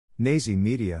Nazi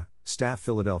Media, Staff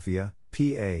Philadelphia,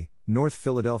 PA, North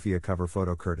Philadelphia cover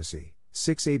photo courtesy,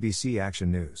 6 ABC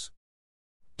Action News.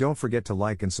 Don't forget to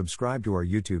like and subscribe to our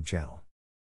YouTube channel.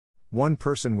 One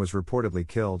person was reportedly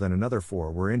killed and another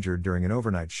 4 were injured during an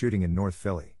overnight shooting in North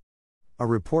Philly. A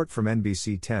report from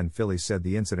NBC 10 Philly said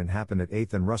the incident happened at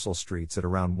 8th and Russell Streets at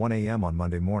around 1 a.m. on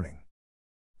Monday morning.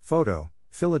 Photo,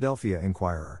 Philadelphia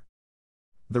Inquirer.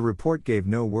 The report gave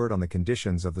no word on the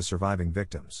conditions of the surviving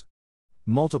victims.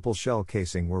 Multiple shell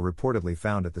casing were reportedly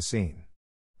found at the scene.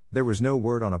 There was no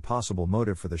word on a possible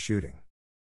motive for the shooting.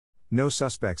 No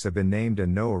suspects have been named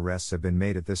and no arrests have been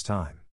made at this time.